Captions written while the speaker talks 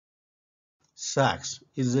Sex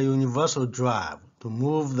is the universal drive to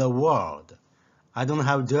move the world. I don't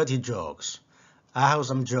have dirty jokes. I have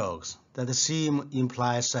some jokes that seem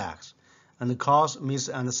imply sex and cause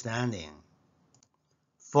misunderstanding.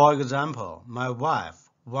 For example, my wife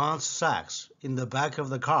wants sex in the back of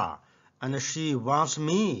the car and she wants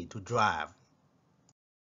me to drive.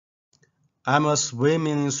 I'm a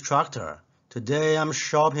swimming instructor. Today I'm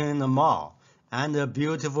shopping in the mall and a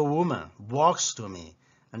beautiful woman walks to me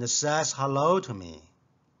and says hello to me.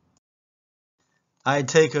 I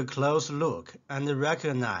take a close look and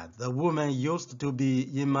recognize the woman used to be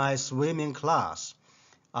in my swimming class.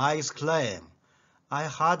 I exclaim, "I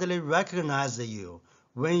hardly recognize you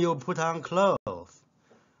when you put on clothes."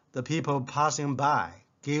 The people passing by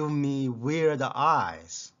give me weird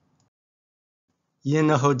eyes. In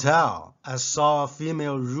a hotel, I saw a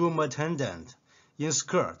female room attendant in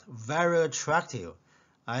skirt, very attractive.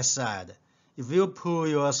 I said, "If you pull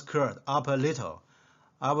your skirt up a little,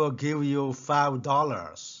 I will give you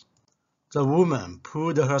 $5. The woman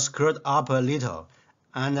pulled her skirt up a little,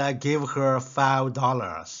 and I gave her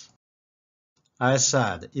 $5. I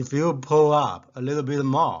said, "If you pull up a little bit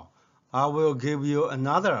more, I will give you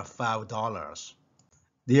another $5.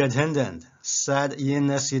 The attendant said in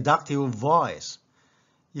a seductive voice,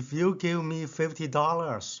 "If you give me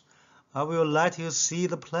 $50, I will let you see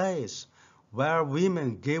the place where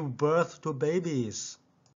women give birth to babies."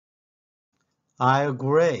 I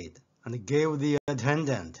agreed and gave the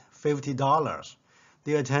attendant $50.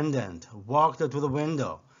 The attendant walked to the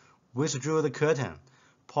window, withdrew the curtain,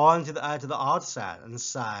 pointed at the outside and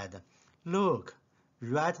said, "Look,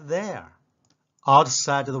 right there."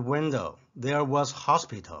 Outside the window, there was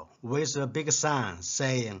hospital with a big sign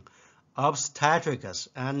saying Obstetrics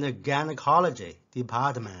and Gynecology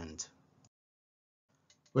Department.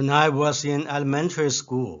 When I was in elementary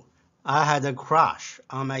school, I had a crush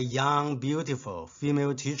on my young, beautiful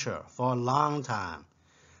female teacher for a long time.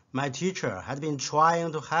 My teacher had been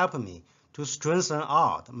trying to help me to strengthen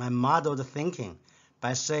out my muddled thinking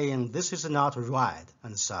by saying this is not right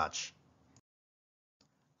and such.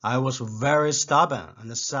 I was very stubborn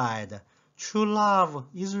and said, "True love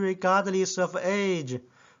is regardless of age."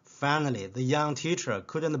 Finally, the young teacher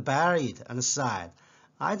couldn't bear it and said,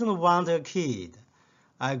 "I don't want a kid."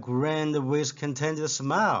 I grinned with contented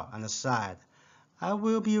smile and said, "I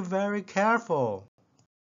will be very careful."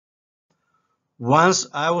 Once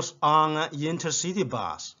I was on an intercity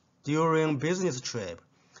bus during a business trip.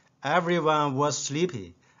 Everyone was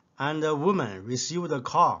sleepy, and a woman received a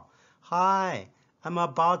call. "Hi, I'm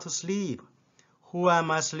about to sleep. Who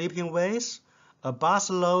am I sleeping with?" "A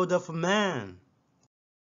busload of men."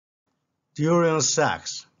 During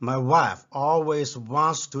sex, my wife always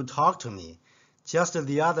wants to talk to me. Just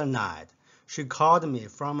the other night, she called me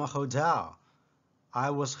from a hotel. I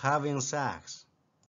was having sex.